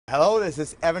Hello, this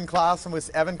is Evan Klassen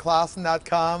with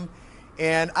evanklassen.com,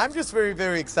 and I'm just very,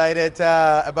 very excited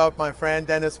about my friend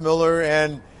Dennis Miller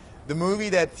and the movie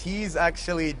that he's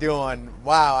actually doing.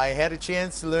 Wow, I had a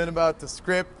chance to learn about the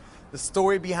script, the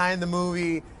story behind the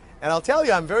movie, and I'll tell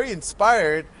you, I'm very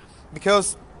inspired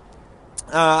because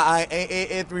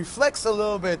it reflects a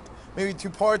little bit, maybe two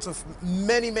parts of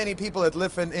many, many people that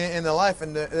live in their life.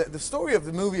 And the story of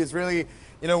the movie is really,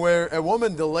 where a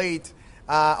woman delayed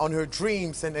on her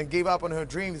dreams and gave up on her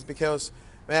dreams because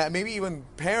maybe even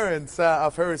parents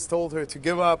of hers told her to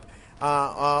give up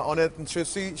on it. And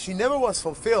she never was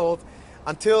fulfilled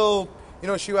until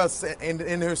she was in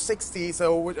her 60s.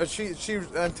 So she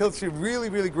until she really,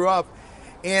 really grew up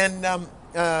and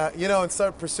and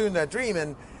started pursuing that dream.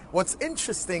 And what's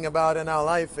interesting about in our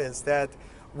life is that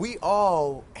we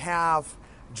all have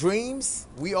dreams,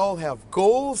 we all have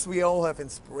goals, we all have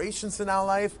inspirations in our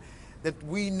life that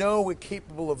we know we're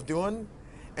capable of doing,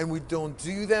 and we don't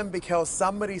do them because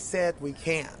somebody said we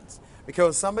can't,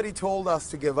 because somebody told us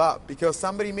to give up, because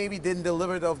somebody maybe didn't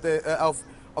deliver it of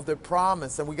the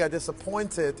promise, and we got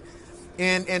disappointed.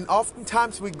 And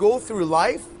oftentimes we go through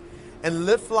life and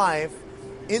live life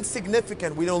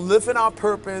insignificant. We don't live in our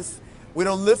purpose, we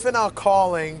don't live in our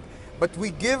calling, but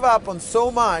we give up on so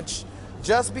much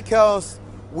just because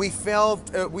we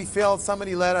felt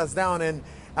somebody let us down. And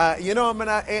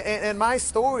and my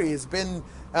story has been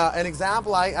an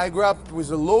example. I grew up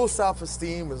with a low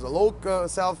self-esteem, with a low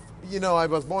I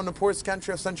was born in the poorest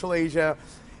country of Central Asia,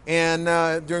 and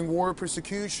during war,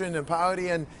 persecution, and poverty,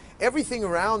 and everything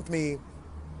around me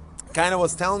kind of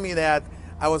was telling me that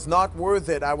I was not worth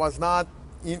it. I was not,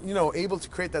 able to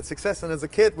create that success. And as a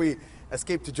kid, we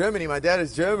escaped to Germany. My dad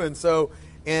is German,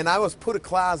 and I was put a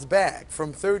class back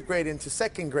from third grade into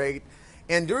second grade.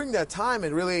 And during that time,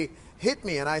 it really hit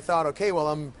me, and I thought, okay, well,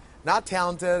 I'm not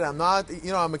talented. I'm not,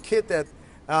 I'm a kid that,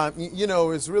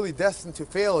 is really destined to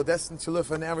fail or destined to live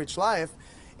an average life.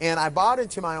 And I bought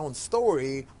into my own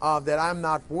story that I'm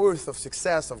not worth of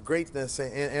success, of greatness,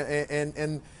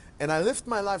 and I lived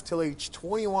my life till age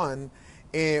 21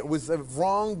 with a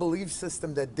wrong belief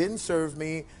system that didn't serve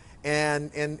me.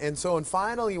 And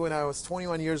finally, when I was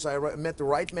 21 years, I met the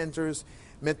right mentors,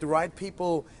 met the right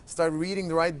people, started reading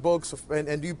the right books,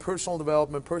 and do personal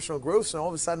development, personal growth, and all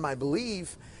of a sudden my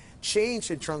belief changed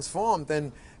and transformed.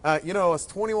 And I was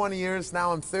 21 years,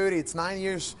 now I'm 30, it's 9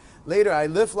 years later, I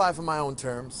live life on my own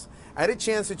terms. I had a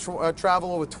chance to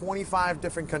travel over 25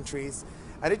 different countries.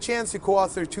 I had a chance to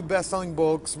co-author 2 best-selling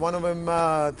books. One of them,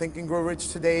 Think and Grow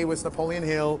Rich Today, was Napoleon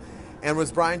Hill, and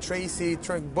was Brian Tracy,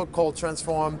 a book called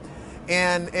Transform.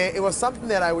 And it was something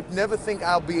that I would never think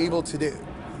I'll be able to do.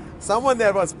 Someone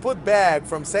that was put back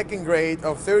from second grade,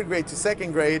 or third grade to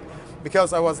second grade,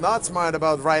 because I was not smart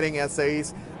about writing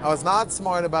essays, I was not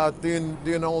smart about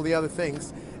doing all the other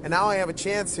things. And now I have a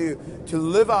chance to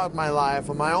live out my life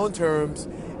on my own terms.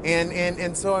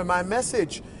 And so my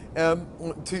message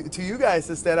to you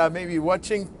guys is that I may be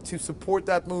watching to support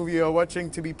that movie, or watching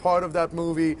to be part of that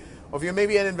movie, or if you're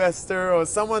maybe an investor or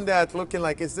someone that's looking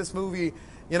like, is this movie,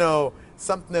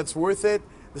 something that's worth it?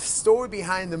 The story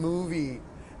behind the movie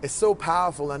is so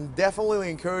powerful, and definitely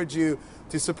encourage you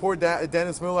to support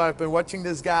Dennis Miller. I've been watching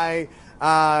this guy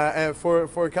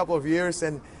for a couple of years,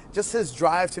 and just his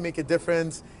drive to make a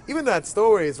difference. Even that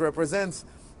story represents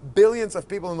billions of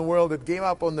people in the world that gave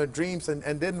up on their dreams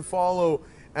and didn't follow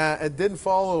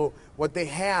what they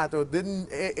had, or didn't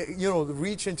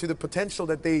reach into the potential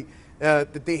that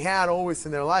they had always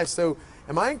in their life. So,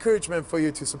 and my encouragement for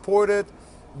you to support it,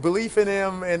 believe in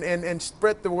him, and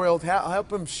spread the word,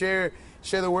 help him share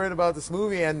the word about this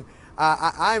movie. And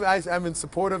I'm in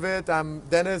support of it.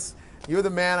 Dennis, you're the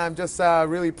man. I'm just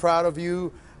really proud of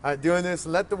you doing this.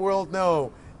 Let the world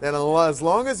know that as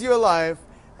long as you're alive,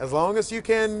 as long as you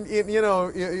can,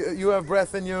 you have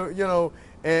breath in your,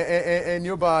 in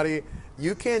your body,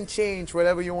 you can change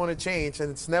whatever you want to change, and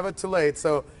it's never too late.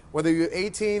 So whether you're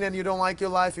 18 and you don't like your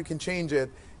life, you can change it.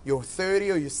 You're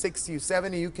 30 or you're 60 or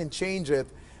 70, you can change it.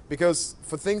 Because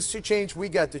for things to change, we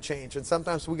got to change. And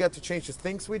sometimes we got to change the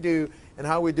things we do and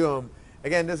how we do them.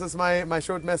 Again, this is my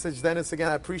short message. Dennis, again,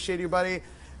 I appreciate you, buddy.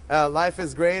 Life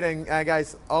is great, and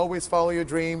guys, always follow your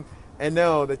dream and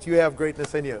know that you have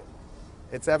greatness in you.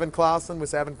 It's Evan Klassen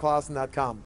with evanklassen.com.